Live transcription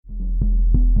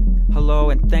Hello,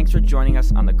 and thanks for joining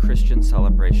us on the Christian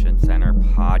Celebration Center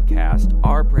podcast.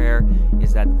 Our prayer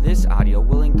is that this audio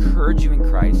will encourage you in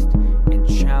Christ and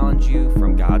challenge you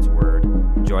from God's Word.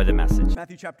 Enjoy the message.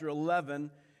 Matthew chapter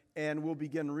 11, and we'll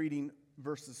begin reading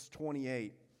verses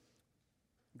 28,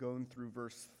 going through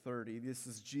verse 30. This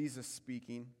is Jesus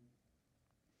speaking,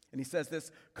 and he says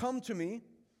this, "Come to me,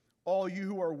 all you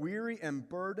who are weary and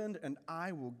burdened, and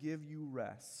I will give you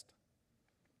rest.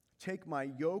 Take my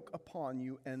yoke upon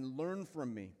you and learn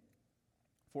from me,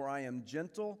 for I am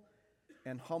gentle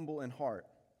and humble in heart,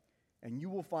 and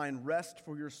you will find rest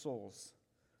for your souls.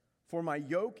 For my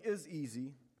yoke is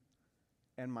easy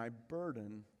and my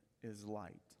burden is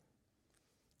light."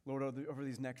 Lord, over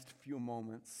these next few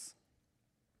moments,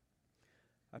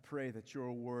 I pray that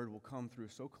your word will come through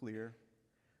so clear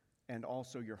and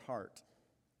also your heart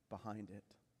behind it.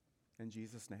 In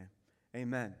Jesus' name,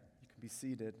 amen. You can be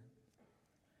seated.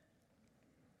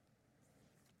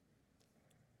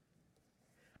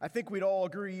 I think we'd all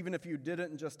agree, even if you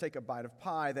didn't just take a bite of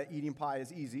pie, that eating pie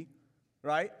is easy,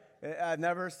 right? I've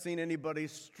never seen anybody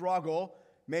struggle,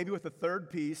 maybe with the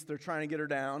third piece, they're trying to get her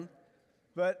down,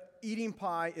 but eating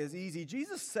pie is easy.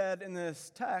 Jesus said in this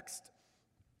text,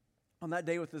 on that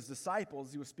day with his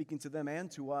disciples, he was speaking to them and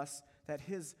to us, that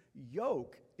his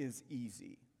yoke is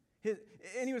easy.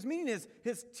 And he was meaning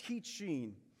his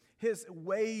teaching, his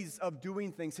ways of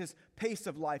doing things, his pace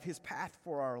of life, his path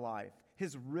for our life.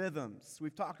 His rhythms.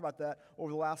 We've talked about that over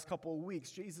the last couple of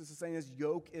weeks. Jesus is saying his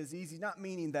yoke is easy, not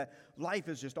meaning that life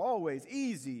is just always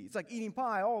easy. It's like eating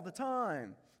pie all the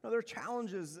time. No, there are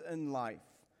challenges in life.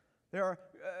 There are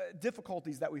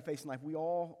difficulties that we face in life. We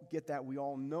all get that. We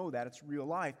all know that. It's real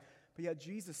life. But yet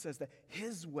Jesus says that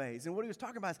his ways, and what he was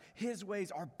talking about is his ways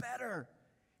are better.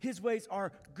 His ways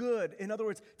are good. In other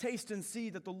words, taste and see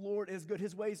that the Lord is good.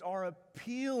 His ways are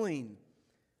appealing,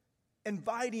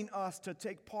 inviting us to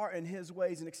take part in his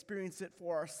ways and experience it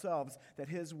for ourselves, that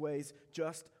his ways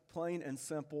just plain and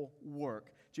simple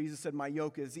work. Jesus said, "My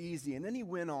yoke is easy." And then he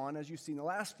went on, as you've seen the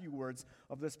last few words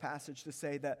of this passage, to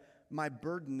say that my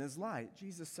burden is light.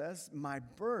 Jesus says, my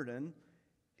burden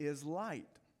is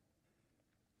light.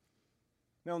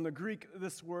 Now in the Greek,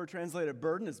 this word translated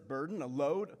burden is burden, a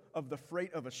load of the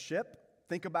freight of a ship.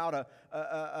 Think about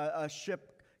a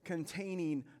ship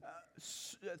containing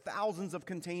thousands of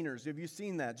containers. Have you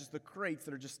seen that? Just the crates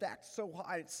that are just stacked so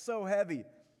high, it's so heavy.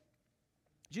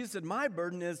 Jesus said, my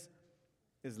burden is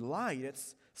light.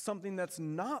 It's something that's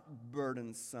not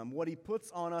burdensome. What he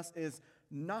puts on us is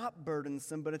not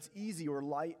burdensome, but it's easy or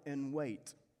light in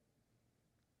weight.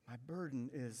 My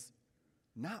burden is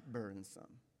not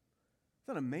burdensome.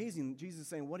 Isn't that amazing? Jesus is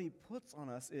saying what he puts on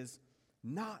us is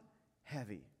not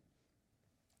heavy.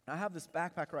 I have this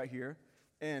backpack right here,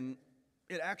 and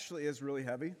it actually is really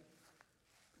heavy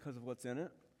because of what's in it.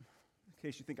 In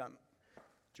case you think I'm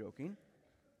joking,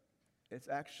 it's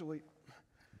actually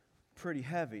pretty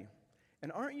heavy.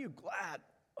 And aren't you glad?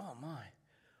 Oh my!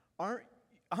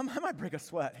 I might break a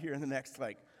sweat here in the next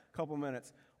couple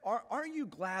minutes. Aren't you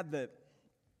glad that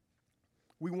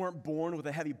we weren't born with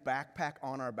a heavy backpack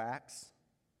on our backs?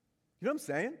 You know what I'm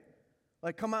saying?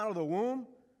 Like come out of the womb.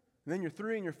 And then you're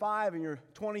 3 and you're 5 and you're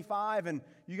 25 and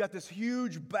you got this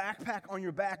huge backpack on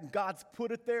your back and God's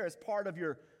put it there as part of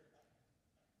your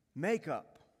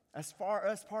makeup, as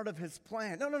part of his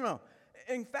plan. No.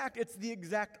 In fact, it's the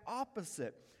exact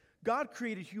opposite. God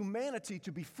created humanity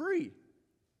to be free.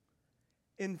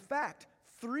 In fact,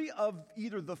 3 of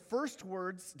either the first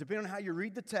words, depending on how you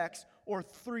read the text, or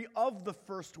 3 of the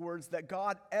first words that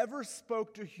God ever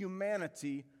spoke to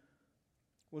humanity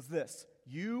was this: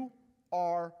 you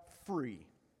are free.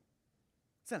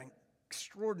 It's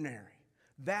extraordinary.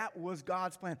 That was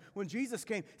God's plan. When Jesus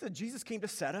came, he said Jesus came to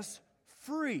set us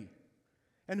free.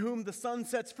 And whom the Son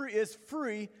sets free is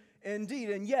free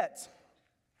indeed. And yet,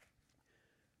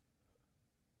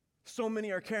 so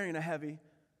many are carrying a heavy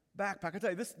backpack. I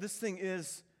tell you, this thing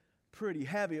is pretty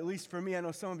heavy, at least for me. I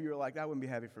know some of you are like, that wouldn't be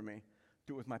heavy for me.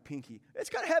 Do it with my pinky.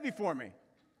 It's kind of heavy for me.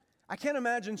 I can't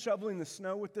imagine shoveling the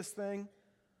snow with this thing.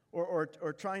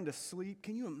 Or trying to sleep.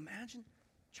 Can you imagine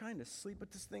trying to sleep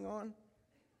with this thing on?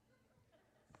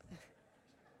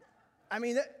 I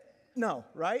mean, no,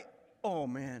 right? Oh,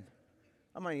 man.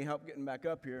 I might need help getting back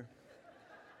up here.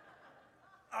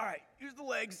 All right, here's the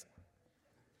legs.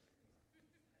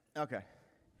 Okay.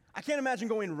 I can't imagine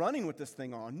going running with this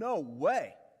thing on. No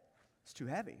way. It's too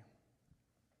heavy.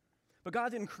 But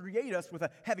God didn't create us with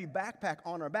a heavy backpack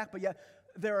on our back, but yet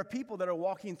there are people that are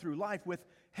walking through life with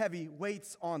heavy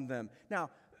weights on them. Now,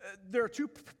 there are 2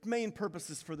 main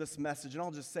purposes for this message, and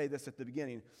I'll just say this at the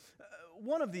beginning.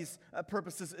 One of these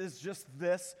purposes is just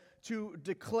this, to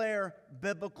declare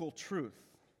biblical truth.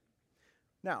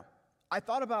 Now, I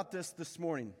thought about this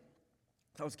morning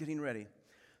as I was getting ready.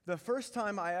 The first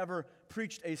time I ever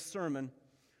preached a sermon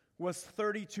was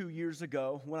 32 years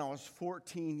ago when I was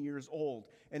 14 years old,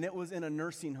 and it was in a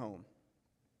nursing home.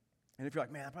 And if you're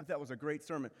like, man, I thought that was a great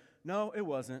sermon. No, it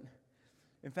wasn't.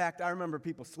 In fact, I remember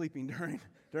people sleeping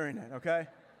during it, okay?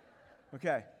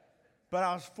 Okay. But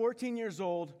I was 14 years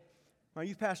old. My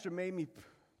youth pastor made me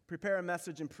prepare a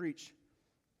message and preach.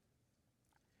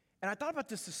 And I thought about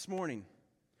this morning.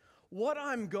 What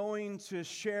I'm going to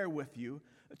share with you,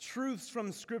 truths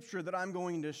from Scripture that I'm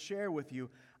going to share with you,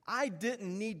 I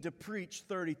didn't need to preach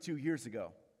 32 years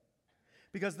ago.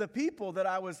 Because the people that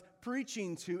I was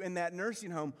preaching to in that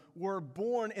nursing home were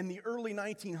born in the early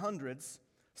 1900s,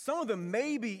 some of them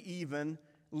maybe even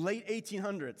late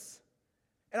 1800s.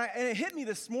 And it hit me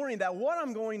this morning that what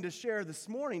I'm going to share this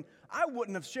morning, I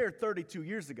wouldn't have shared 32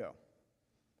 years ago.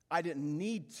 I didn't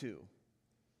need to.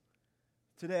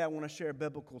 Today I want to share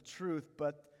biblical truth,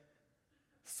 but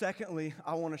secondly,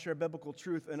 I want to share biblical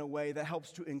truth in a way that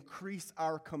helps to increase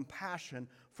our compassion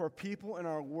for people in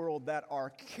our world that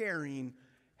are carrying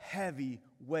heavy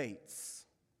weights.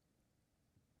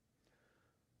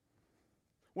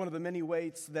 One of the many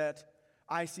weights that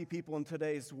I see people in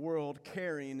today's world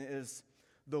carrying is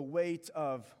the weight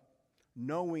of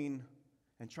knowing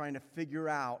and trying to figure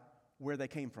out where they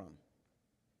came from.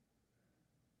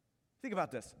 Think about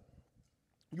this.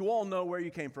 You all know where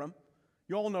you came from.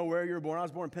 You all know where you were born. I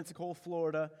was born in Pensacola,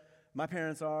 Florida. My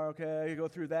parents are, okay, you go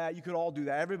through that. You could all do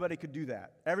that. Everybody could do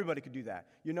that. Everybody could do that.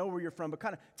 You know where you're from, but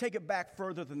kind of take it back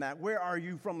further than that. Where are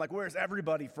you from? Like, where's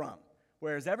everybody from?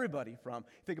 Where is everybody from?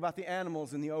 Think about the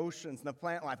animals in the oceans and the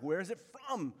plant life. Where is it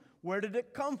from? Where did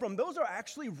it come from? Those are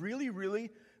actually really, really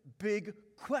big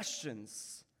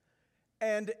questions.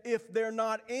 And if they're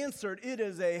not answered, it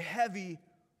is a heavy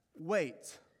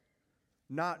weight,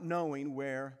 not knowing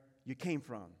where you came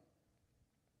from.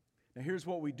 Now, here's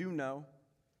what we do know,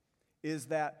 is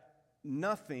that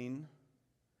nothing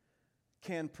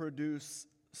can produce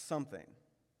something.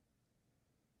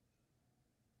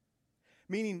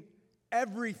 Meaning,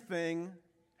 everything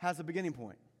has a beginning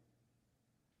point.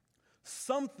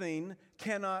 Something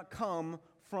cannot come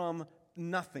from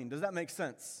nothing. Does that make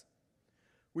sense?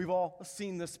 We've all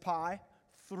seen this pie.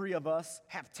 3 of us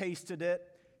have tasted it.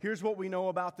 Here's what we know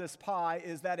about this pie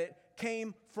is that it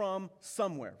came from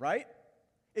somewhere, right?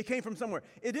 It came from somewhere.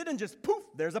 It didn't just poof,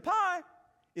 there's a pie.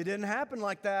 It didn't happen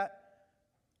like that.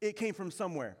 It came from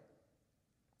somewhere.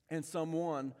 And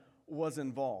someone was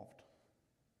involved.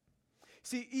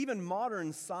 See, even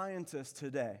modern scientists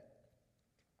today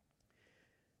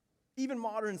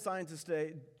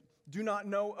do not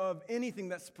know of anything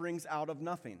that springs out of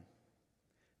nothing.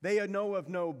 They know of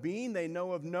no being, they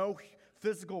know of no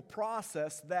physical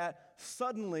process that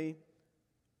suddenly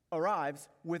arrives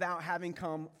without having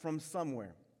come from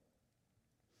somewhere.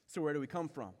 So where do we come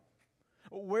from?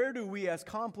 Where do we as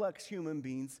complex human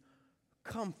beings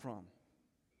come from?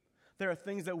 There are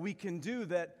things that we can do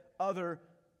that other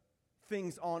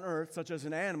things on earth, such as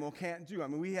an animal, can't do. I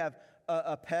mean, we have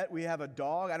a pet, we have a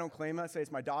dog. I don't claim that. I say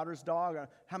it's my daughter's dog.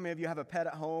 How many of you have a pet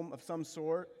at home of some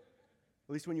sort?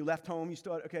 At least when you left home, you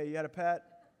had a pet.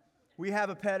 We have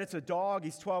a pet. It's a dog.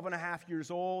 He's 12 and a half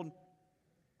years old. And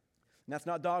that's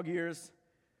not dog years.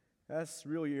 That's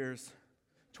real years.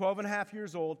 12 and a half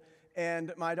years old.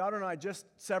 And my daughter and I just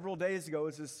several days ago,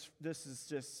 this is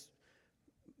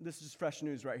just fresh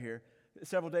news right here.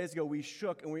 Several days ago, we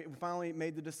shook and we finally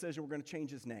made the decision we're going to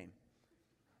change his name.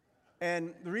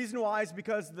 And the reason why is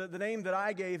because the name that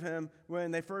I gave him when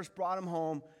they first brought him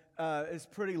home is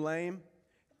pretty lame,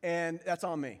 and that's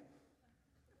on me.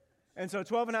 And so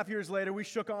 12 and a half years later, we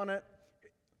shook on it.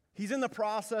 He's in the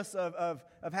process of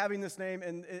having this name,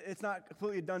 and it's not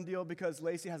completely a done deal because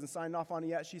Lacey hasn't signed off on it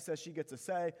yet. She says she gets a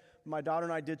say. My daughter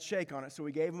and I did shake on it, so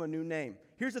we gave him a new name.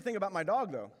 Here's the thing about my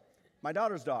dog, though. My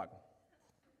daughter's dog.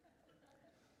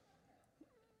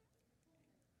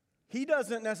 He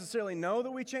doesn't necessarily know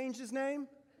that we changed his name,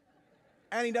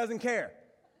 and he doesn't care.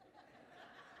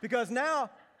 Because now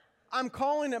I'm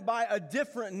calling it by a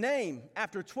different name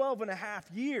after 12 and a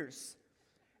half years.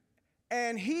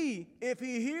 And if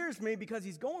he hears me, because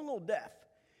he's going a little deaf,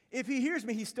 if he hears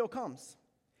me, he still comes.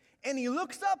 And he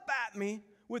looks up at me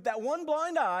with that one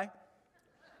blind eye,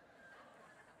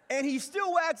 and he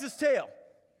still wags his tail.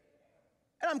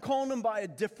 And I'm calling him by a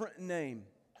different name.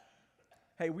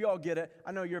 Hey, we all get it.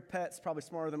 I know your pet's probably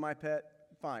smarter than my pet.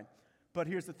 Fine. But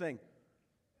here's the thing.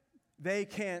 They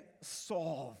can't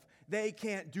solve. They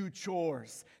can't do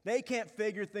chores. They can't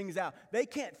figure things out. They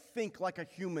can't think like a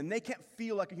human. They can't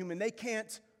feel like a human. They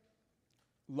can't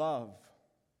love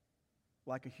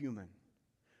like a human.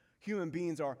 Human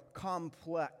beings are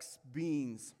complex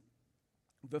beings.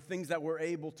 The things that we're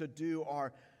able to do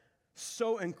are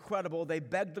so incredible, they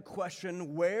beg the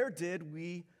question, where did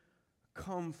we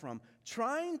come from?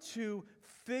 Trying to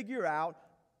figure out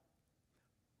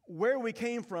where we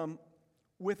came from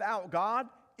without God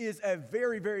is a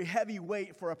very, very heavy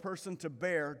weight for a person to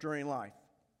bear during life.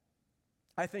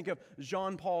 I think of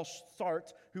Jean-Paul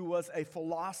Sartre, who was a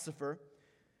philosopher.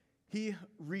 He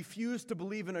refused to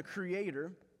believe in a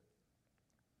creator.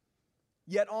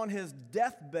 Yet on his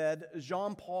deathbed,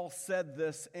 Jean-Paul said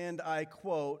this, and I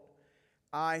quote,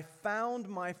 "I found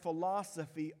my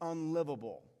philosophy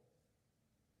unlivable."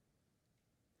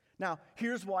 Now,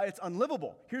 here's why it's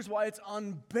unlivable. Here's why it's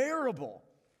unbearable.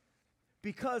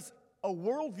 Because a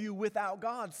worldview without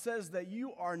God says that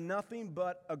you are nothing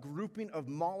but a grouping of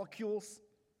molecules.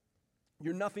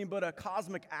 You're nothing but a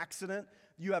cosmic accident.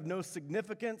 You have no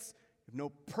significance, no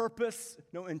purpose,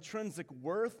 no intrinsic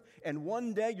worth. And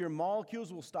one day your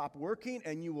molecules will stop working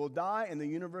and you will die and the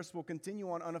universe will continue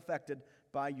on unaffected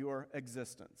by your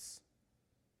existence.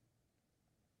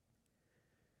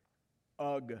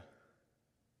 Ugh.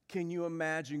 Can you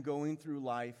imagine going through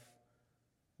life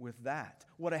with that?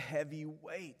 What a heavy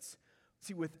weight.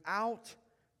 See, without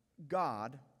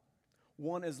God,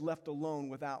 one is left alone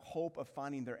without hope of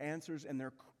finding their answers and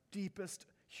their deepest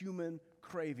human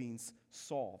cravings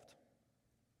solved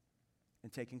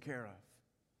and taken care of.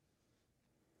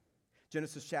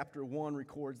 Genesis chapter 1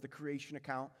 records the creation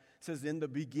account. It says, in the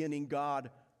beginning,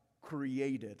 God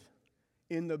created.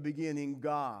 In the beginning,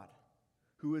 God,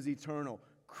 who is eternal,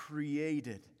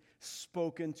 created,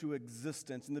 spoke into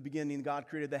existence. In the beginning, God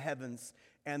created the heavens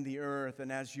and the earth.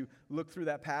 And as you look through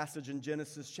that passage in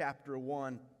Genesis chapter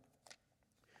 1,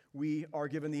 we are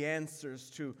given the answers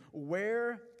to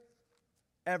where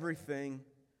everything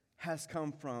has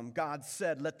come from. God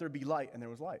said, let there be light, and there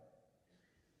was light.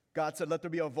 God said, let there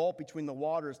be a vault between the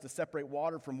waters to separate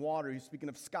water from water. He's speaking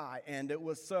of sky, and it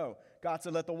was so. God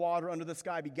said, let the water under the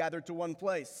sky be gathered to one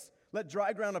place. Let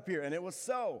dry ground appear, and it was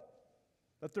so.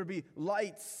 Let there be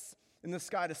lights in the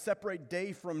sky to separate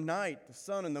day from night, the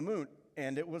sun and the moon,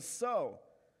 and it was so.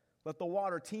 Let the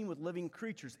water teem with living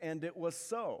creatures, and it was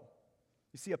so.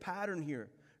 You see a pattern here.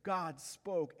 God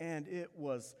spoke, and it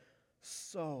was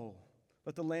so.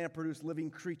 Let the land produce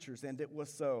living creatures, and it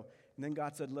was so. And then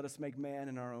God said, let us make man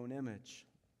in our own image.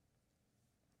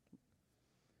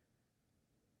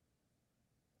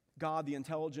 God, the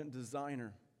intelligent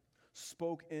designer,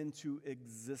 spoke into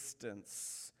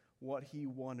existence what he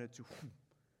wanted to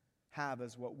have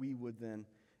as what we would then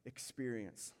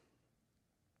experience.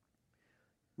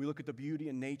 We look at the beauty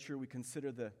in nature. We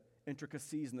consider the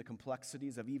intricacies and the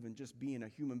complexities of even just being a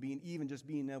human being, even just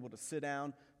being able to sit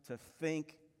down, to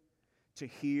think, to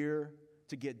hear,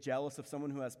 to get jealous of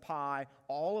someone who has pie,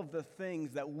 all of the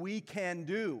things that we can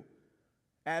do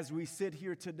as we sit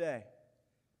here today,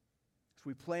 as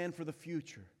we plan for the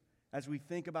future, as we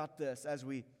think about this, as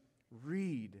we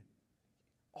read,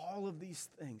 all of these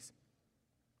things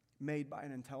made by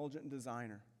an intelligent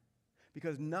designer,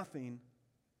 because nothing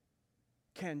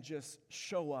can just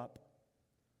show up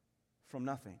from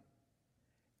nothing.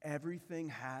 Everything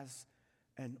has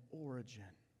an origin.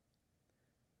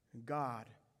 God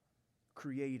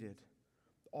created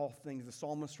all things. The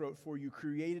psalmist wrote, for you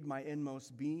created my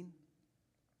inmost being.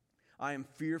 I am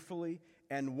fearfully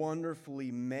and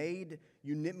wonderfully made.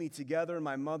 You knit me together in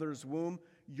my mother's womb.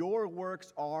 Your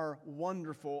works are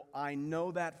wonderful. I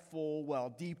know that full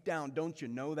well. Deep down, don't you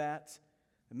know that?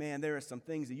 Man, there are some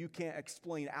things that you can't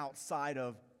explain outside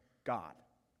of God.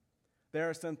 There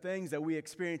are some things that we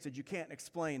experience that you can't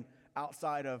explain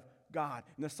outside of God.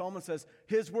 And the psalmist says,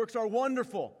 his works are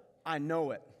wonderful. I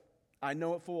know it. I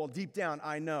know it full well. Deep down,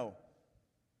 I know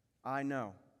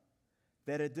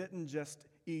that it didn't just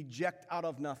eject out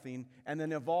of nothing and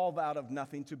then evolve out of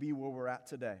nothing to be where we're at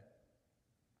today.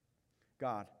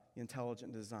 God, the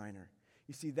intelligent designer.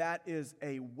 You see, that is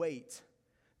a weight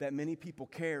that many people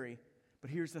carry. But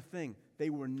here's the thing.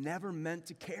 They were never meant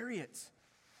to carry it.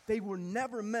 They were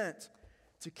never meant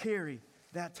to carry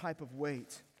that type of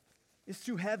weight. It's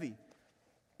too heavy.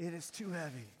 It is too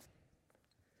heavy.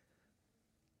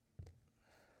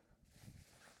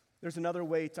 There's another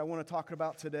weight I want to talk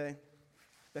about today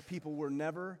that people were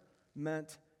never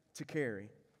meant to carry.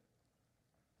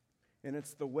 And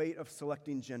it's the weight of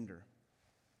selecting gender.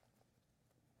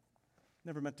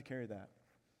 Never meant to carry that.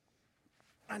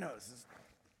 I know this is...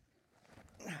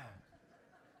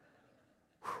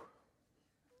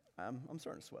 I'm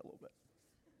starting to sweat a little bit.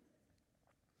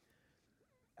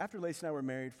 After Lacey and I were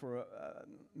married for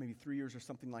maybe 3 years or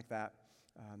something like that,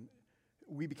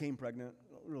 we became pregnant.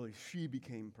 Really, she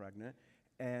became pregnant.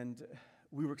 And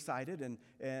we were excited,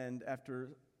 and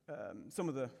after some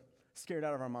of the scared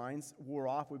out of our minds wore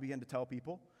off, we began to tell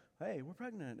people, hey, we're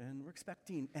pregnant and we're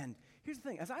expecting. And here's the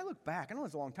thing, as I look back, I know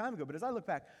it's a long time ago, but as I look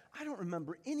back, I don't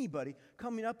remember anybody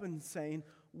coming up and saying,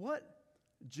 what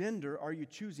gender are you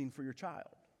choosing for your child?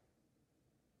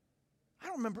 I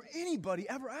don't remember anybody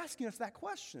ever asking us that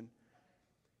question.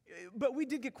 But we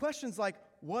did get questions like,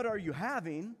 what are you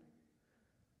having?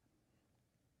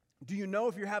 Do you know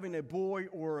if you're having a boy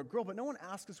or a girl? But no one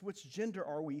asked us which gender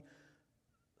are we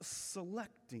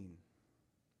selecting.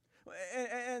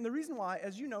 And the reason why,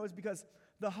 as you know, is because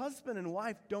the husband and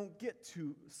wife don't get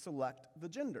to select the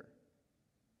gender,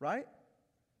 right?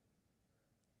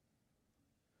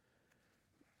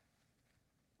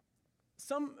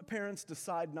 Some parents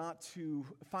decide not to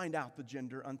find out the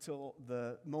gender until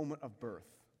the moment of birth.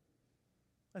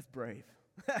 That's brave.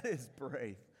 That is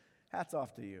brave. Hats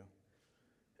off to you.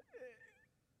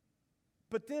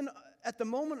 But then at the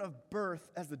moment of birth,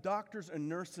 as the doctors and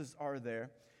nurses are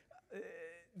there,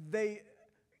 they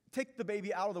take the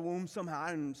baby out of the womb somehow.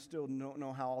 I still don't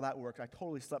know how all that works. I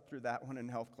totally slept through that one in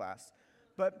health class.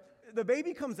 But the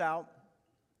baby comes out,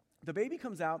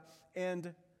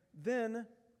 and then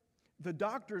the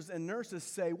doctors and nurses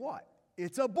say what?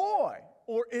 It's a boy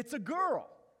or it's a girl.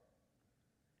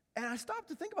 And I stopped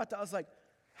to think about that. I was like,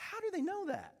 how do they know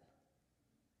that?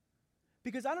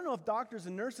 Because I don't know if doctors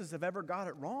and nurses have ever got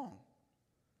it wrong.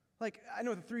 Like, I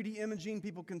know the 3D imaging,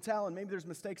 people can tell, and maybe there's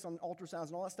mistakes on ultrasounds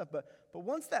and all that stuff, but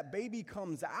once that baby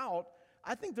comes out,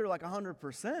 I think they're like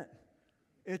 100%.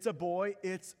 It's a boy,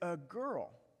 it's a girl.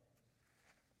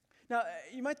 Now,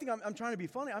 you might think I'm trying to be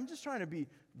funny. I'm just trying to be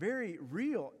very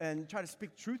real and try to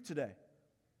speak truth today.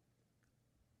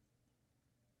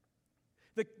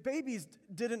 The babies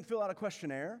didn't fill out a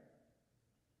questionnaire.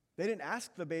 They didn't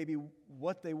ask the baby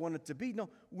what they wanted to be. No,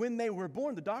 when they were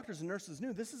born, the doctors and nurses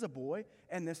knew this is a boy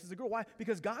and this is a girl. Why?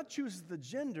 Because God chooses the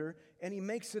gender and He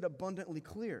makes it abundantly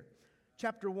clear.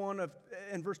 Chapter 1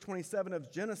 and verse 27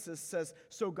 of Genesis says,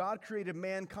 so God created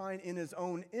mankind in His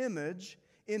own image.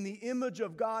 In the image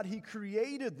of God, He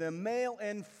created them, male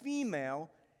and female.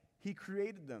 He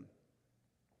created them.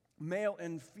 Male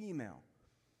and female.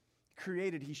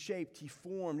 Created, He shaped, He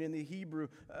formed. In the Hebrew,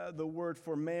 the word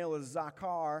for male is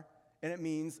zakar, and it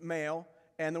means male.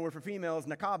 And the word for female is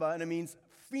nakaba, and it means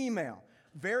female.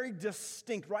 Very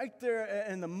distinct. Right there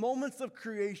in the moments of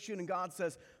creation, and God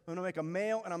says, I'm going to make a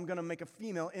male and I'm going to make a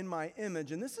female in my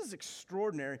image. And this is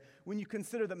extraordinary when you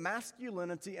consider that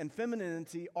masculinity and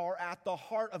femininity are at the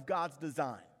heart of God's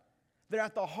design. They're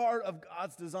at the heart of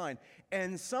God's design.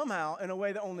 And somehow, in a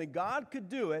way that only God could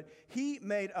do it, He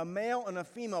made a male and a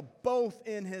female both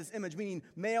in His image, meaning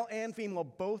male and female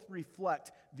both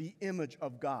reflect the image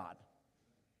of God.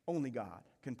 Only God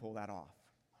can pull that off.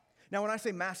 Now, when I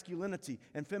say masculinity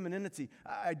and femininity,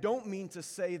 I don't mean to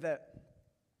say that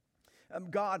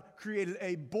God created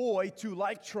a boy to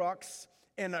like trucks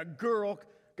and a girl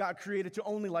God created to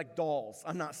only like dolls.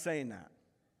 I'm not saying that.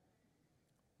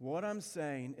 What I'm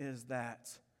saying is that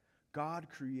God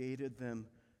created them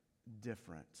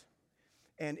different.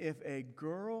 And if a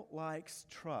girl likes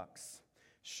trucks,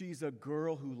 she's a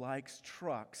girl who likes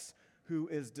trucks, who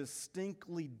is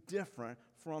distinctly different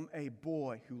from a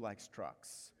boy who likes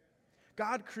trucks.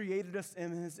 God created us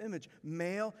in His image,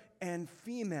 male and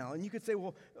female. And you could say,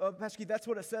 well, Pastor Keith, that's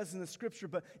what it says in the Scripture,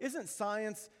 but isn't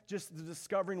science just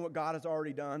discovering what God has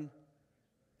already done?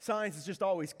 Science is just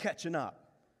always catching up.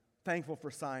 Thankful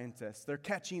for scientists. They're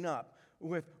catching up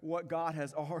with what God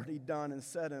has already done and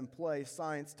set in place.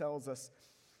 Science tells us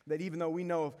that even though we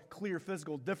know of clear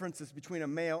physical differences between a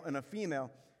male and a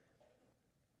female,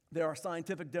 there are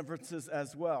scientific differences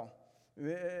as well.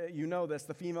 You know this.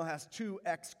 The female has 2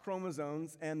 X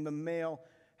chromosomes and the male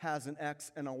has an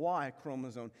X and a Y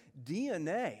chromosome.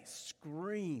 DNA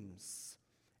screams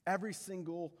every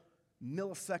single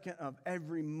millisecond of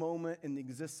every moment in the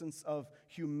existence of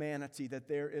humanity that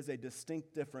there is a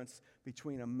distinct difference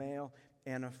between a male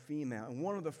and a female. And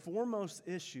one of the foremost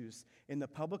issues in the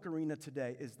public arena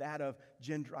today is that of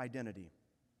gender identity.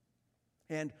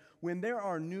 And when there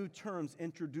are new terms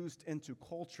introduced into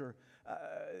culture,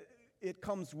 it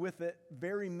comes with it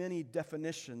very many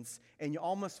definitions, and you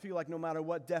almost feel like no matter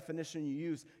what definition you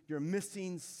use, you're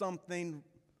missing something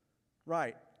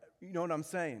right. You know what I'm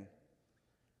saying?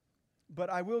 But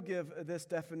I will give this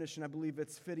definition. I believe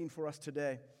it's fitting for us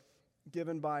today,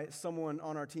 given by someone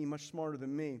on our team much smarter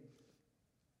than me.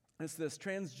 It's this: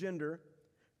 transgender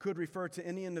could refer to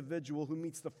any individual who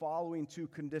meets the following 2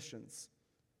 conditions.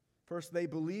 First, they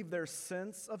believe their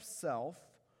sense of self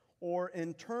or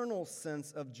internal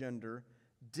sense of gender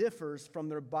differs from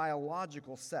their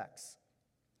biological sex.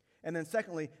 And then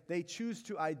secondly, they choose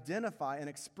to identify and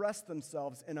express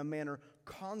themselves in a manner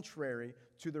contrary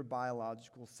to their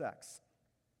biological sex.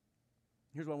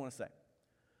 Here's what I want to say.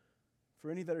 For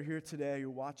any that are here today,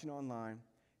 you're watching online,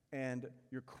 and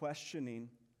you're questioning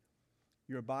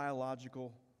your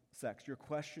biological sex, you're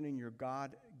questioning your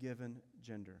God-given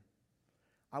gender,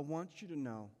 I want you to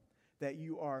know that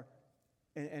you are,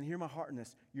 and hear my heart in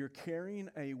this, you're carrying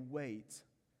a weight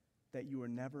that you were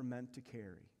never meant to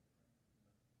carry.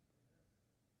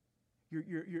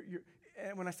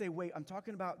 And when I say weight, I'm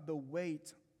talking about the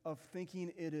weight of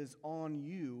thinking it is on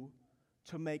you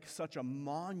to make such a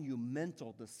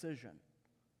monumental decision.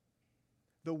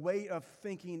 The weight of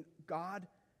thinking God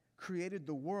created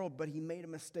the world, but he made a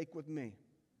mistake with me.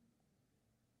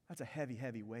 That's a heavy,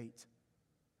 heavy weight.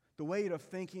 The weight of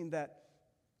thinking that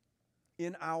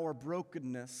in our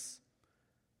brokenness,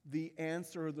 the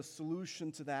answer or the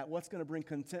solution to that, what's going to bring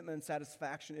contentment and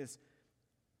satisfaction, is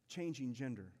changing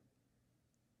gender.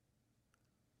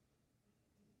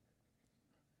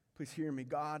 Please hear me.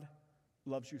 God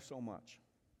loves you so much.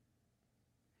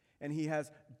 And he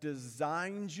has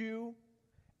designed you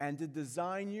and to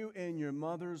design you in your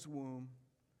mother's womb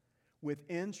with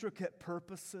intricate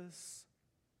purposes,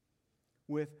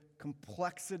 with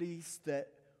complexities that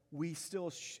we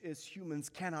still as humans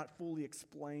cannot fully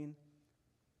explain.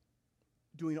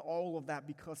 Doing all of that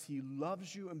because he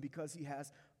loves you and because he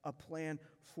has a plan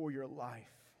for your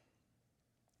life.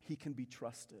 He can be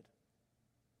trusted.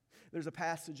 There's a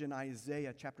passage in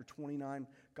Isaiah chapter 29.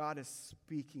 God is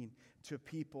speaking to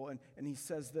people, and he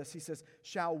says this. He says,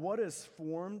 "Shall what is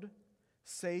formed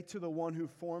say to the one who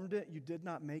formed it, you did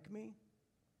not make me?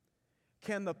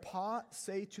 Can the pot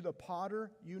say to the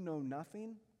potter, you know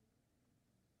nothing?"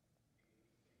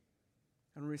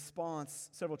 In response,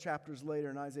 several chapters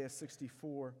later in Isaiah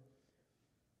 64,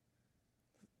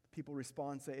 people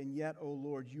respond, say, "And yet, O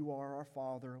Lord, you are our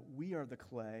Father. We are the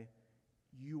clay.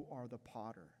 You are the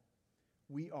potter.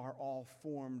 We are all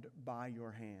formed by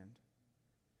your hand."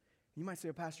 You might say,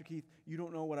 "Oh, Pastor Keith, you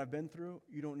don't know what I've been through.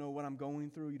 You don't know what I'm going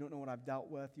through. You don't know what I've dealt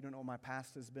with. You don't know what my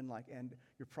past has been like." And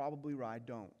you're probably right, I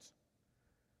don't.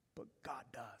 But God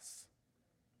does.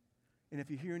 And if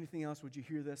you hear anything else, would you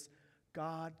hear this?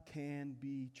 God can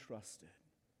be trusted.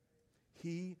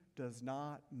 He does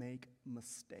not make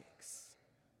mistakes.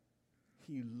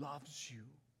 He loves you.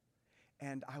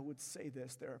 And I would say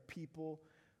this, there are people,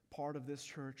 part of this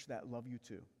church, that love you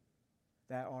too,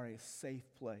 that are a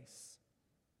safe place.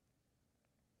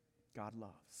 God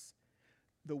loves.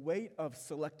 The weight of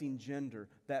selecting gender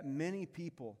that many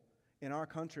people in our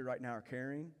country right now are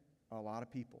carrying, a lot of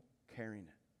people carrying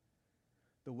it.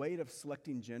 The weight of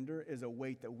selecting gender is a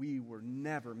weight that we were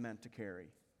never meant to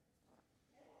carry.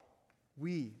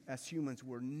 We, as humans,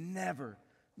 were never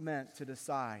meant to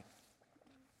decide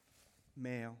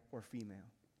male or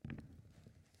female.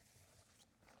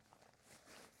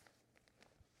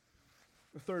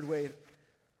 The third way I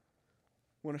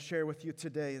want to share with you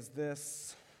today is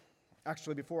this.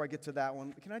 Actually, before I get to that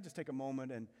one, can I just take a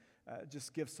moment and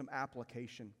just give some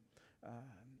application?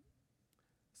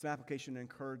 Some application and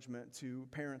encouragement to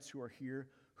parents who are here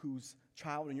whose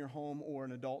child in your home or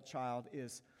an adult child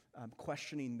is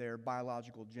questioning their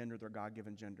biological gender, their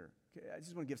God-given gender. Okay, I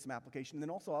just want to give some application. And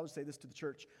then also, I would say this to the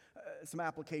church, some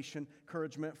application,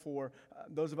 encouragement for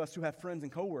those of us who have friends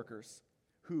and coworkers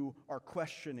who are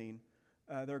questioning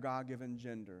their God-given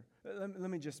gender. Let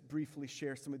me just briefly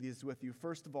share some of these with you.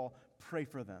 First of all, pray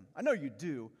for them. I know you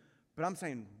do, but I'm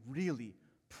saying really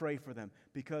pray for them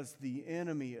because the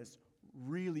enemy is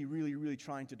really, really, really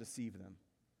trying to deceive them.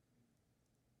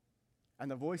 And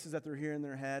the voices that they're hearing in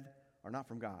their head are not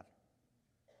from God.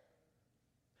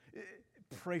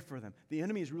 Pray for them. The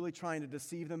enemy is really trying to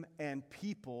deceive them, and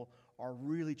people are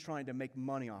really trying to make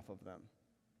money off of them.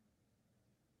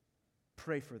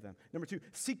 Pray for them. Number two,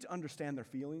 seek to understand their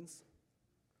feelings.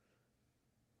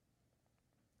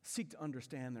 Seek to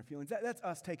understand their feelings. That's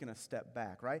us taking a step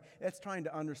back, right? That's trying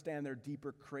to understand their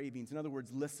deeper cravings. In other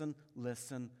words, listen,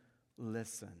 listen,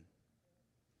 listen.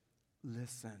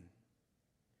 Listen.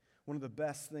 One of the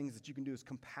best things that you can do is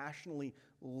compassionately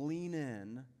lean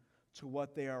in to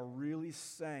what they are really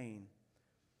saying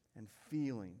and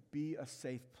feeling. Be a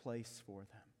safe place for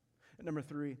them. And number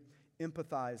three,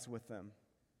 empathize with them.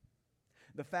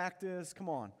 The fact is, come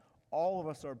on, all of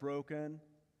us are broken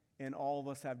and all of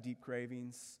us have deep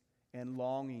cravings and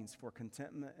longings for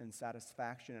contentment and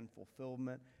satisfaction and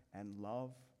fulfillment and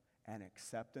love and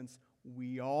acceptance.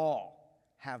 We all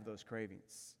have those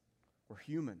cravings. We're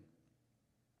human.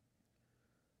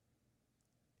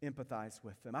 Empathize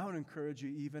with them. I would encourage you,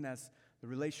 even as the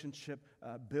relationship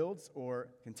builds or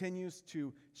continues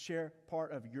to share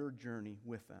part of your journey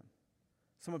with them.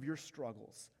 Some of your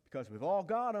struggles, because we've all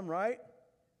got them, right?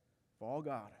 We've all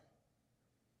got them.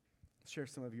 Share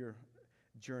some of your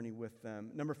journey with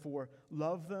them. Number 4,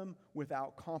 love them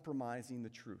without compromising the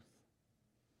truth.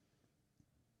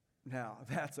 Now,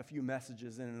 that's a few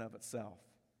messages in and of itself.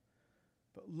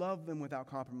 But love them without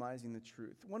compromising the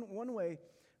truth. One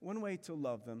way to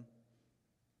love them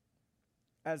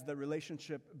as the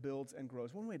relationship builds and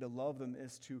grows, one way to love them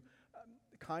is to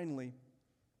kindly,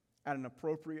 at an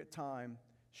appropriate time,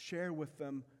 share with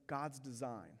them God's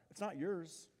design. It's not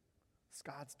yours, it's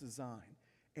God's design,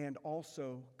 and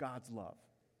also God's love.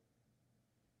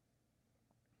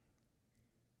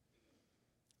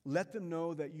 Let them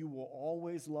know that you will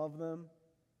always love them,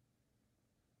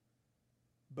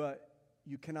 but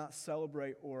you cannot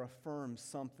celebrate or affirm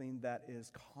something that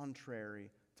is contrary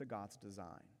to God's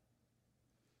design.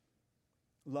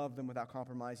 Love them without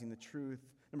compromising the truth.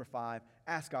 Number 5,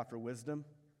 ask God for wisdom.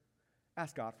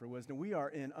 Ask God for wisdom. We are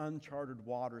in uncharted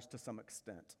waters to some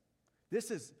extent.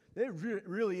 It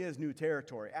really is new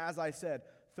territory. As I said,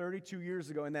 32 years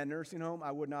ago in that nursing home,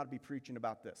 I would not be preaching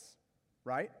about this,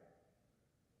 right?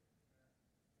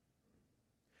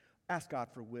 Ask God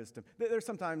for wisdom. There's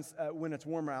sometimes when it's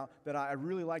warmer out that I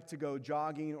really like to go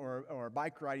jogging or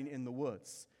bike riding in the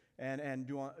woods and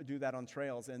do that on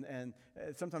trails. And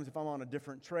sometimes if I'm on a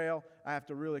different trail, I have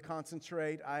to really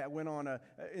concentrate. I went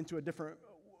into a different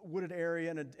wooded area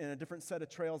and a different set of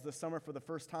trails this summer for the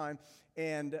first time,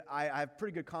 and I have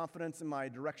pretty good confidence in my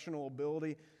directional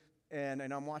ability, and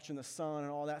I'm watching the sun and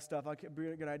all that stuff. I get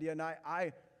a good idea. And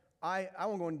I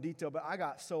won't go into detail, but I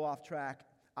got so off track.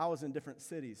 I was in different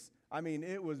cities. I mean,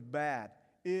 it was bad.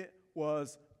 It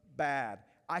was bad.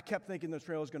 I kept thinking the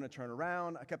trail was going to turn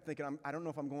around. I kept thinking, I don't know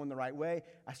if I'm going the right way.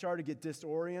 I started to get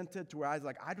disoriented to where I was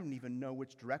like, I don't even know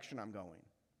which direction I'm going.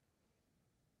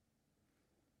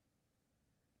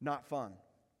 Not fun.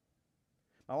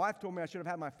 My wife told me I should have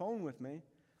had my phone with me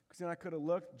because then I could have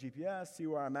looked, GPS, see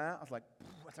where I'm at. I was like,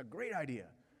 that's a great idea.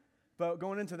 But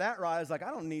going into that ride, I was like, I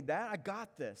don't need that. I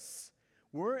got this.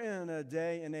 We're in a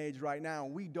day and age right now,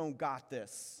 we don't got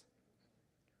this.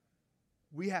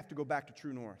 We have to go back to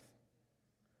true north.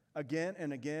 Again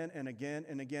and again and again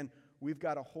and again, we've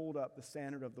got to hold up the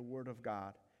standard of the Word of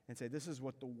God and say, this is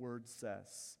what the Word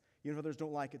says. Even if others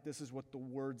don't like it, this is what the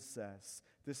Word says.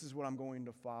 This is what I'm going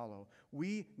to follow.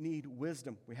 We need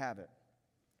wisdom. We have it.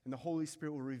 And the Holy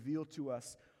Spirit will reveal to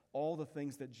us all the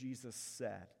things that Jesus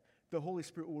said. The Holy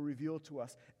Spirit will reveal to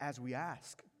us as we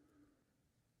ask.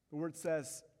 The Word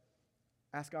says,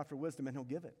 ask God for wisdom and He'll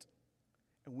give it.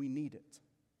 And we need it.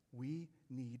 We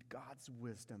need God's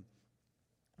wisdom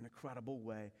in a credible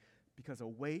way, because a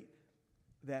weight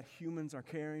that humans are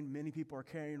carrying, many people are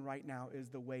carrying right now, is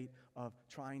the weight of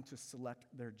trying to select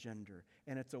their gender.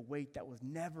 And it's a weight that was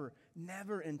never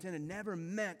intended, never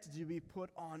meant to be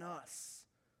put on us.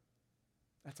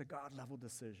 That's a God-level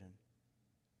decision.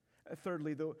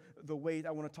 Thirdly, the weight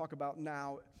I want to talk about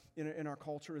now in our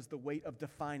culture is the weight of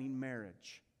defining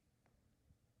marriage.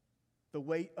 The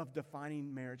weight of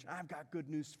defining marriage. I've got good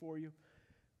news for you.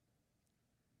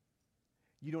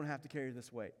 You don't have to carry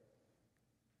this weight.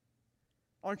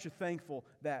 Aren't you thankful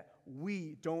that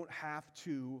we don't have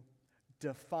to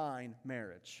define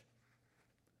marriage?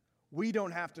 We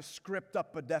don't have to script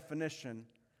up a definition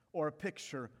or a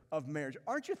picture of marriage.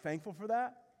 Aren't you thankful for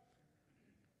that?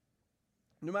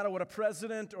 No matter what a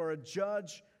president or a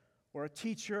judge or a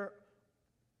teacher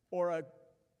or a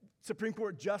Supreme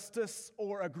Court justice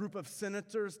or a group of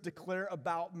senators declare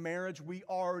about marriage, we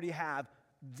already have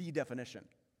the definition.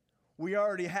 We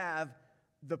already have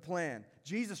the plan.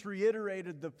 Jesus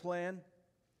reiterated the plan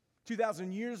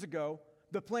 2,000 years ago,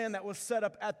 the plan that was set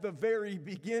up at the very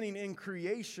beginning in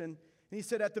creation. And he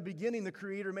said, at the beginning, the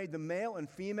Creator made them male and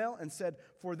female and said,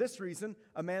 for this reason,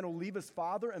 a man will leave his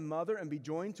father and mother and be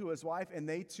joined to his wife, and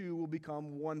they two will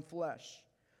become one flesh.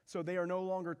 So they are no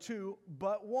longer two,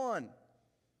 but one.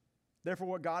 Therefore,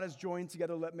 what God has joined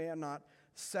together, let man not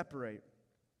separate.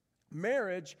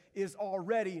 Marriage is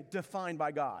already defined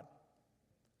by God.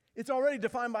 It's already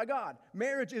defined by God.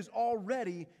 Marriage is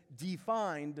already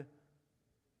defined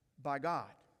by God.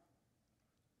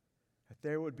 That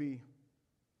there would be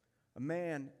a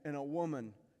man and a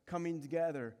woman coming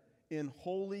together in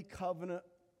holy covenant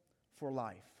for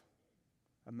life.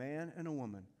 A man and a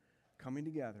woman coming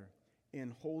together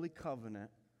in holy covenant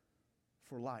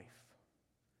for life.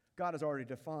 God has already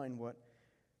defined what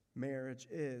marriage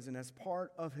is. And as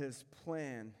part of His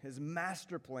plan, His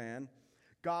master plan,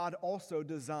 God also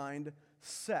designed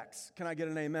sex. Can I get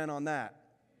an amen on that?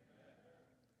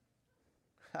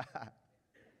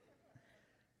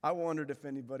 I wondered if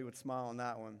anybody would smile on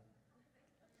that one.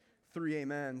 3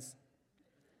 amens.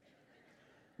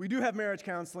 We do have marriage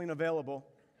counseling available.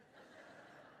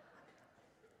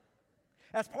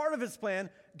 As part of his plan,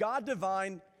 God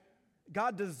designed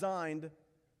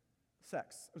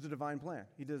sex. It was a divine plan.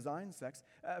 He designed sex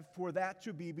for that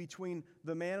to be between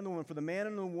the man and the woman, for the man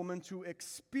and the woman to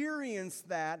experience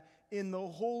that in the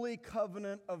holy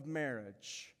covenant of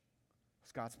marriage.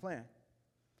 It's God's plan.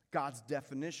 God's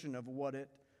definition of what it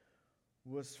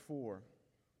was for.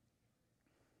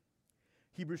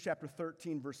 Hebrews chapter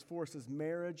 13, verse 4 says,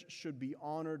 marriage should be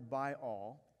honored by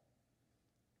all.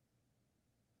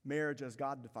 Marriage, as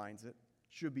God defines it,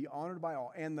 should be honored by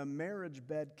all, and the marriage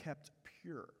bed kept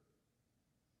pure.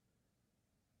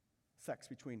 Sex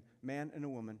between man and a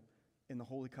woman in the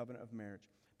holy covenant of marriage.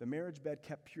 The marriage bed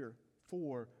kept pure,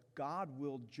 for God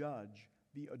will judge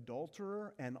the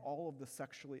adulterer and all of the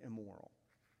sexually immoral.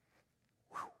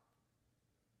 Whew.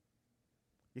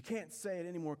 You can't say it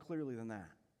any more clearly than that.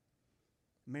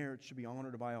 Marriage should be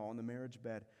honored by all, and the marriage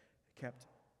bed kept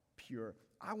pure.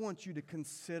 I want you to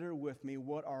consider with me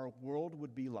what our world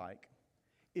would be like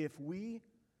if we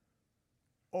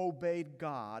obeyed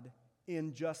God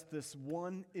in just this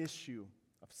one issue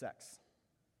of sex.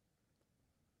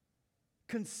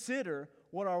 Consider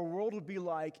what our world would be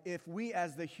like if we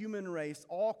as the human race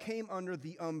all came under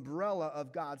the umbrella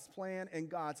of God's plan and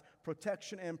God's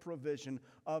protection and provision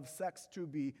of sex to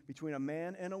be between a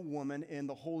man and a woman in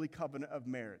the holy covenant of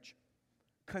marriage.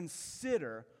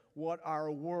 Consider what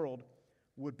our world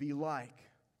would be like.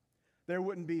 There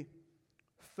wouldn't be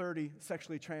 30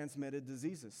 sexually transmitted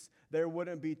diseases. There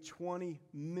wouldn't be 20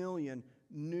 million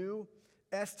new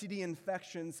STD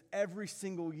infections every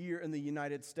single year in the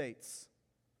United States.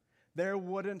 There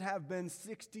wouldn't have been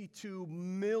 62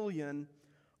 million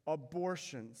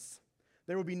abortions.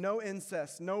 There would be no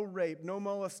incest, no rape, no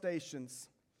molestations.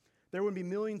 There would be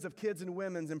millions of kids and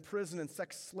women in prison and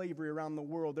sex slavery around the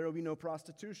world. There would be no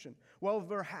prostitution. Well,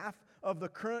 over half of the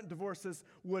current divorces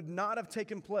would not have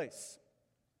taken place.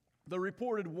 The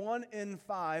reported 1 in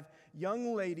 5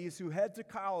 young ladies who head to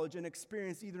college and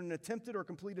experience either an attempted or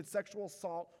completed sexual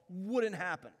assault wouldn't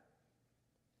happen.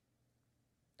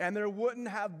 And there wouldn't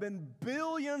have been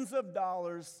billions of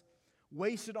dollars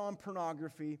wasted on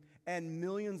pornography and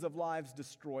millions of lives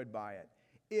destroyed by it.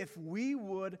 If we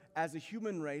would, as a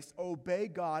human race, obey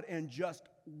God in just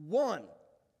one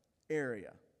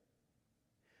area,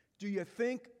 do you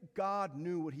think God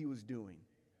knew what he was doing?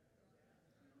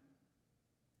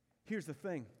 Here's the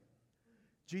thing.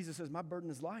 Jesus says, my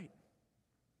burden is light.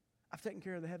 I've taken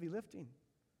care of the heavy lifting.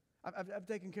 I've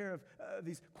taken care of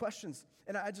these questions.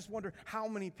 And I just wonder how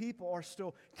many people are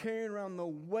still carrying around the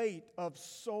weight of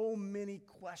so many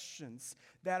questions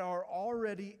that are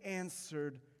already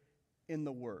answered in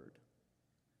the Word.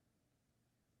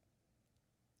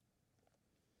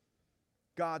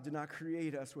 God did not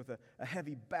create us with a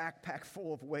heavy backpack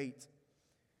full of weight.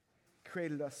 He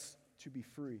created us to be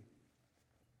free.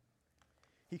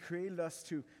 He created us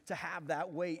to have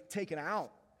that weight taken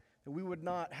out, that we would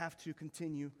not have to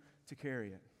continue to carry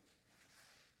it.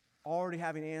 Already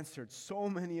having answered so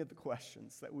many of the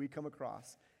questions that we come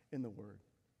across in the Word.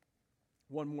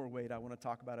 One more weight I want to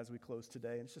talk about as we close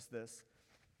today, and it's just this.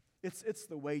 It's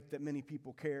the weight that many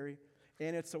people carry,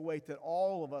 and it's a weight that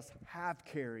all of us have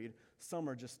carried. Some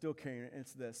are just still carrying it, and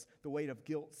it's this, the weight of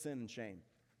guilt, sin, and shame.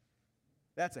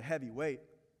 That's a heavy weight.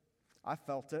 I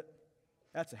felt it.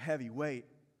 That's a heavy weight.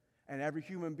 And every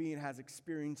human being has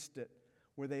experienced it,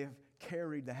 where they have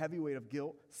carried the heavy weight of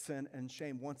guilt, sin, and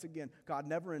shame. Once again, God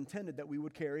never intended that we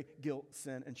would carry guilt,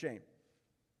 sin, and shame.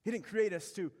 He didn't create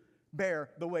us to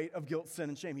bear the weight of guilt, sin,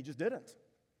 and shame. He just didn't.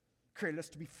 He created us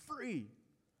to be free.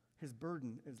 His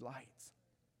burden is light.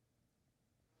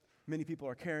 Many people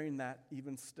are carrying that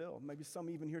even still. Maybe some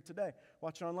even here today.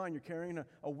 Watching online, you're carrying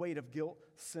a weight of guilt,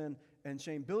 sin, and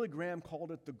shame. Billy Graham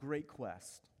called it the great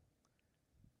quest.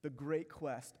 The great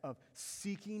quest of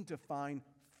seeking to find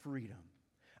freedom,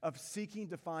 of seeking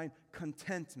to find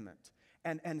contentment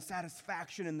and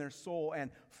satisfaction in their soul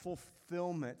and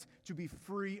fulfillment, to be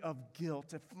free of guilt,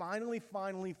 to finally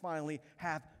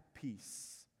have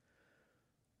peace.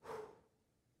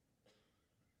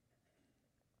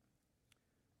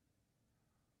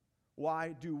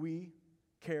 Why do we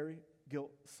carry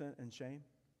guilt, sin, and shame?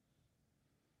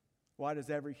 Why does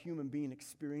every human being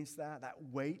experience that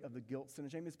weight of the guilt, sin,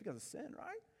 and shame? It's because of sin,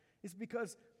 right? It's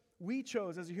because we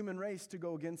chose as a human race to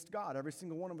go against God. Every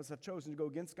single one of us have chosen to go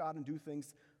against God and do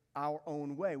things our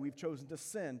own way. We've chosen to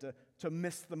sin, to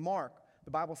miss the mark.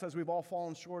 The Bible says we've all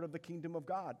fallen short of the kingdom of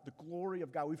God, the glory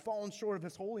of God. We've fallen short of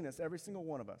His holiness, every single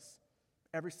one of us.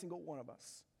 Every single one of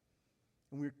us.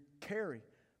 And we carry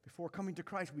Before coming to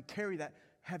Christ, we carry that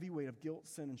heavy weight of guilt,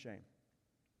 sin, and shame.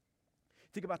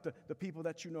 Think about the people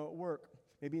that you know at work,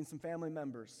 maybe in some family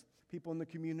members, people in the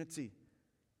community.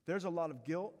 There's a lot of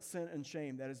guilt, sin, and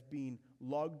shame that is being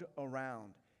lugged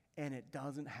around, and it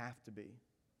doesn't have to be.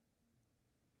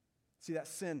 See, that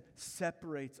sin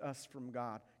separates us from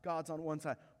God. God's on one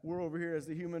side. We're over here as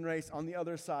the human race on the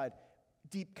other side.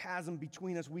 Deep chasm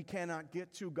between us. We cannot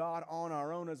get to God on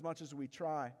our own as much as we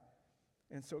try.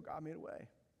 And so God made a way.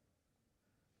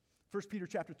 1 Peter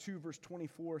chapter 2, verse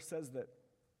 24 says that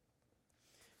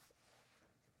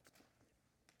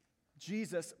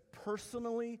Jesus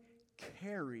personally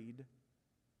carried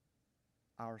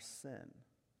our sin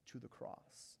to the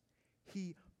cross.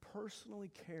 He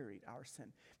personally carried our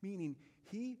sin, meaning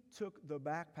he took the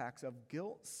backpacks of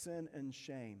guilt, sin, and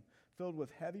shame filled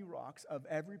with heavy rocks of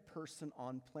every person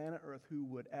on planet Earth who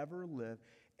would ever live,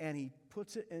 and he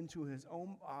puts it into his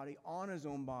own body, on his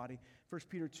own body, 1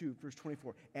 Peter 2, verse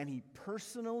 24, and he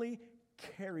personally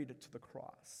carried it to the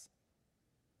cross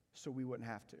so we wouldn't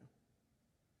have to.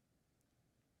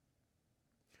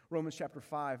 Romans chapter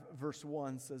 5, verse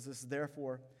 1 says this,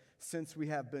 therefore, since we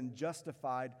have been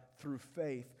justified through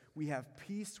faith, we have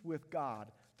peace with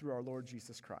God through our Lord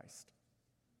Jesus Christ.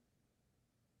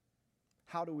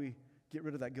 How do we get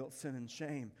rid of that guilt, sin, and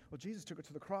shame? Well, Jesus took it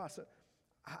to the cross.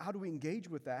 How do we engage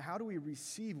with that? How do we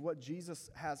receive what Jesus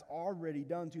has already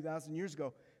done 2,000 years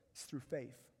ago? It's through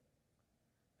faith.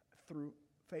 Through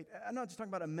faith. I'm not just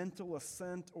talking about a mental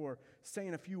assent or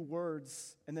saying a few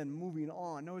words and then moving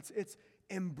on. No, it's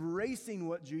embracing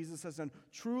what Jesus has done,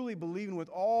 truly believing with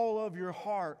all of your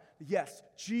heart, yes,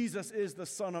 Jesus is the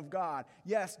Son of God.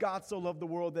 Yes, God so loved the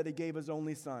world that he gave his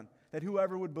only Son, that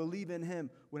whoever would believe in him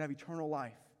would have eternal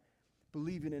life.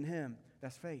 Believing in him,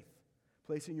 that's faith.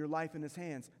 Placing your life in his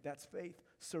hands, that's faith.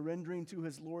 Surrendering to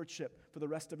his lordship for the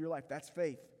rest of your life, that's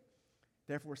faith.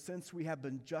 Therefore, since we have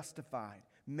been justified,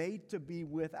 made to be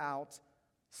without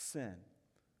sin,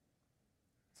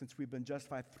 since we've been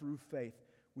justified through faith,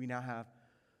 we now have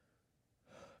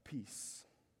peace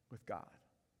with God.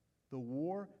 The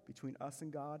war between us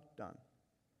and God, done.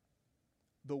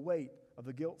 The weight of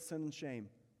the guilt, sin, and shame,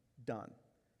 done.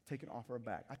 Taken off our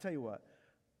back. I tell you what,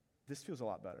 this feels a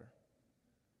lot better.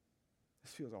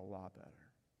 This feels a lot better.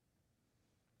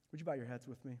 Would you bow your heads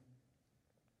with me?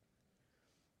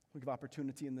 We give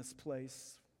opportunity in this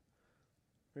place.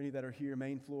 For any that are here,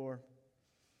 main floor,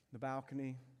 the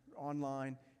balcony,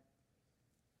 online.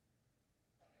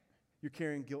 You're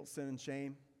carrying guilt, sin, and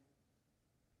shame.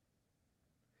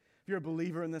 If you're a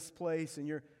believer in this place and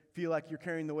you feel like you're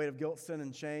carrying the weight of guilt, sin,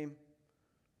 and shame,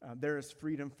 there is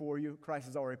freedom for you. Christ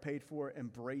has already paid for it.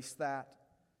 Embrace that.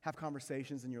 Have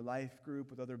conversations in your life group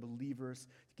with other believers.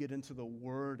 Get into the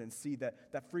Word and see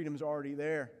that freedom is already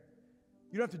there.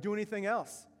 You don't have to do anything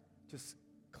else. Just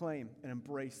claim and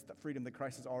embrace the freedom that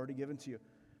Christ has already given to you.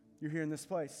 You're here in this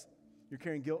place. You're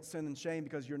carrying guilt, sin, and shame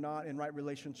because you're not in right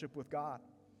relationship with God.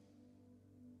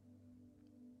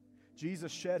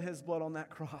 Jesus shed his blood on that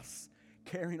cross,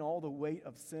 carrying all the weight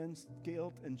of sin,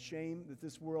 guilt, and shame that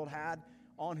this world had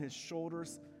on his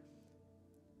shoulders.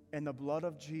 And the blood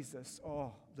of Jesus,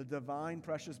 the divine,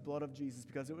 precious blood of Jesus,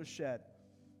 because it was shed,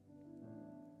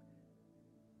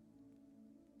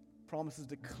 promises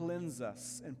to cleanse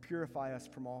us and purify us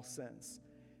from all sins.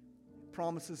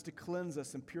 Promises to cleanse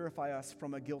us and purify us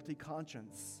from a guilty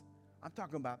conscience. I'm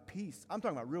talking about peace. I'm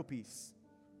talking about real peace.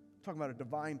 I'm talking about a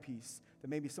divine peace that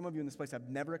maybe some of you in this place have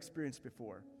never experienced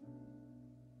before.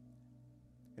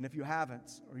 And if you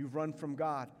haven't, or you've run from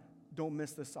God, don't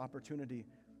miss this opportunity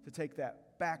to take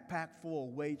that backpack full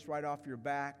of weights right off your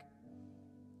back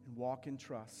and walk in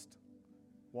trust,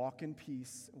 walk in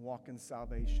peace, and walk in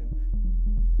salvation.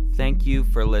 Thank you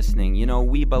for listening.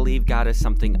 We believe God has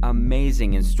something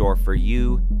amazing in store for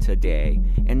you today.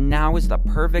 And now is the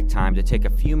perfect time to take a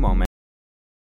few moments